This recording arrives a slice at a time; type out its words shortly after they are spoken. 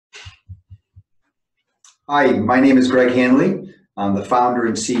Hi, my name is Greg Hanley. I'm the founder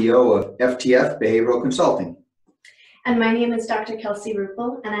and CEO of FTF Behavioral Consulting. And my name is Dr. Kelsey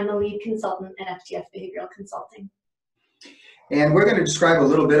Ruppels, and I'm a lead consultant at FTF Behavioral Consulting. And we're going to describe a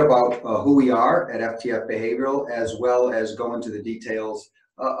little bit about who we are at FTF Behavioral, as well as go into the details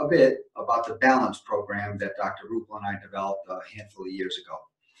a bit about the balance program that Dr. Ruppels and I developed a handful of years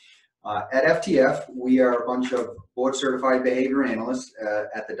ago. At FTF, we are a bunch of board-certified behavior analysts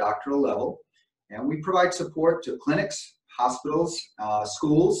at the doctoral level, and we provide support to clinics, hospitals,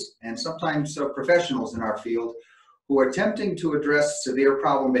 schools, and sometimes professionals in our field who are attempting to address severe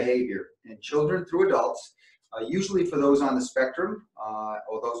problem behavior in children through adults, usually for those on the spectrum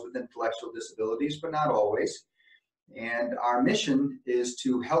or those with intellectual disabilities, but not always. And our mission is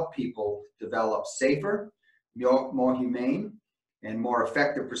to help people develop safer, more humane, and more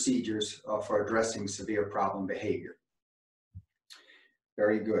effective procedures for addressing severe problem behavior.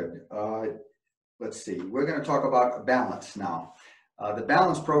 Very good. Let's see, we're going to talk about balance now. The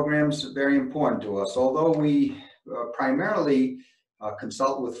balance program is very important to us. Although we primarily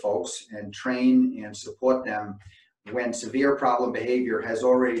consult with folks and train and support them when severe problem behavior has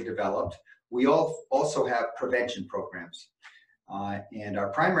already developed, we also have prevention programs. And our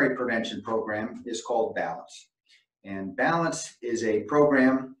primary prevention program is called Balance. And Balance is a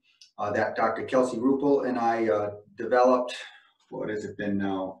program that Dr. Kelsey Ruppels and I developed, what has it been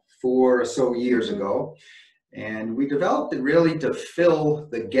now, 4 or so years ago. And we developed it really to fill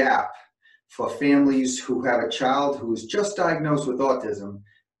the gap for families who have a child who is just diagnosed with autism,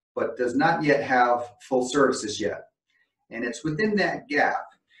 but does not yet have full services yet. And it's within that gap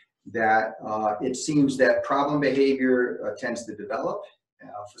that it seems that problem behavior tends to develop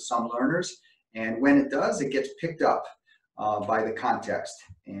for some learners. And when it does, it gets picked up by the context.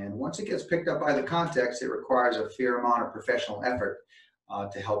 And once it gets picked up by the context, it requires a fair amount of professional effort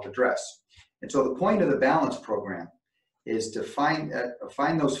to help address. And so the point of the Balance program is to find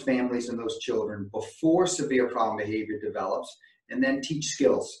those families and those children before severe problem behavior develops, and then teach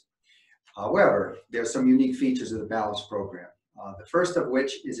skills. However, there are some unique features of the Balance program. The first of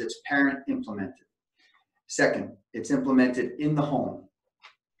which is it's parent implemented. Second, it's implemented in the home.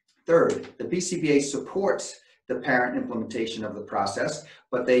 Third, the BCBA supports the parent implementation of the process,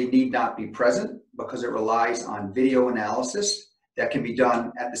 but they need not be present because it relies on video analysis that can be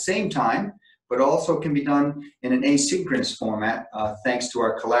done at the same time, but also can be done in an asynchronous format thanks to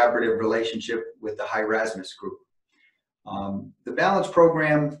our collaborative relationship with the Hi Rasmus group. The Balance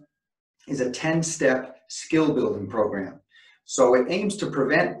program is a 10-step skill building program. So it aims to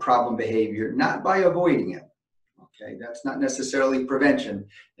prevent problem behavior, not by avoiding it. Okay, that's not necessarily prevention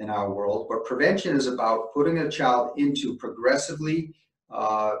in our world, but prevention is about putting a child into progressively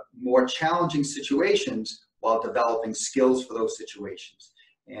more challenging situations while developing skills for those situations.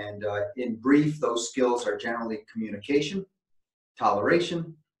 And in brief, those skills are generally communication,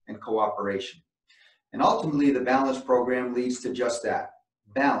 toleration, and cooperation. And ultimately, the Balance program leads to just that,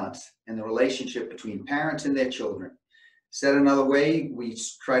 balance in the relationship between parents and their children. Said another way, we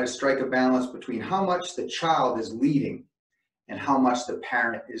try to strike a balance between how much the child is leading and how much the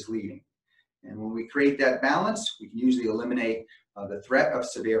parent is leading. And when we create that balance, we can usually eliminate the threat of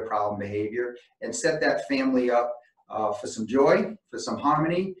severe problem behavior and set that family up for some joy, for some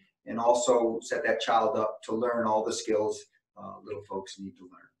harmony, and also set that child up to learn all the skills little folks need to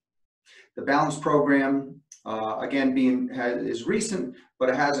learn. The Balance program, again, is recent, but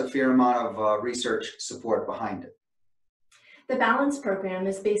it has a fair amount of research support behind it. The Balance program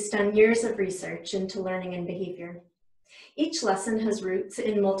is based on years of research into learning and behavior. Each lesson has roots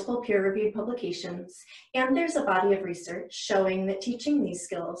in multiple peer-reviewed publications, and there's a body of research showing that teaching these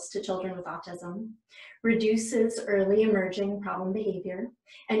skills to children with autism reduces early emerging problem behavior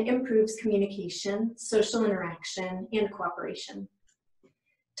and improves communication, social interaction, and cooperation.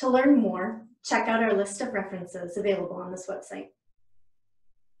 To learn more, check out our list of references available on this website.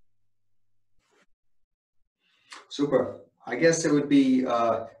 Super. I guess it would be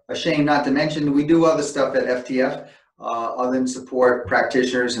a shame not to mention we do other stuff at FTF other than support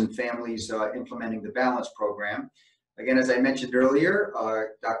practitioners and families implementing the Balance program. Again, as I mentioned earlier,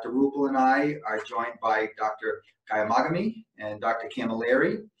 Dr. Ruppels and I are joined by Dr. Kayamagami and Dr.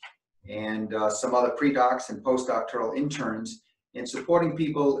 Camilleri and some other pre-docs and postdoctoral interns in supporting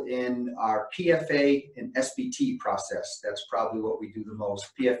people in our PFA and SBT process. That's probably what we do the most.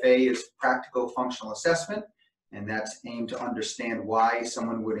 PFA is practical functional assessment, and that's aimed to understand why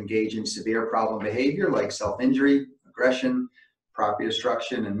someone would engage in severe problem behavior like self-injury, aggression, property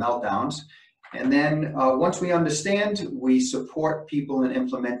destruction, and meltdowns. And then once we understand, we support people in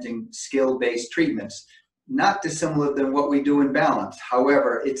implementing skill-based treatments, not dissimilar than what we do in balance.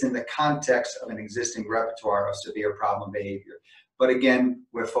 However, it's in the context of an existing repertoire of severe problem behavior. But again,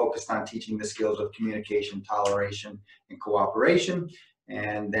 we're focused on teaching the skills of communication, toleration, and cooperation,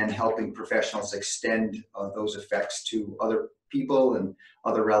 and then helping professionals extend those effects to other people and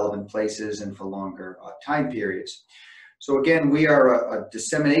other relevant places and for longer time periods. So again, we are a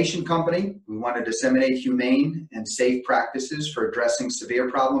dissemination company. We want to disseminate humane and safe practices for addressing severe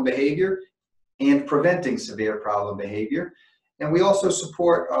problem behavior and preventing severe problem behavior. And we also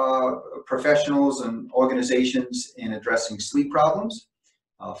support professionals and organizations in addressing sleep problems,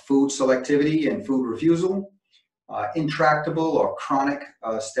 food selectivity and food refusal, intractable or chronic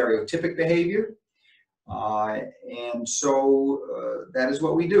stereotypic behavior. And so that is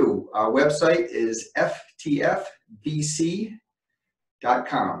what we do. Our website is ftfbc.com.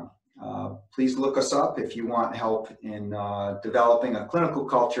 Please look us up if you want help in developing a clinical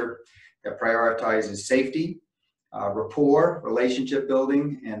culture that prioritizes safety, rapport, relationship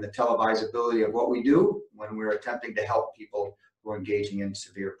building, and the televisability of what we do when we're attempting to help people who are engaging in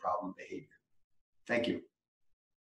severe problem behavior. Thank you.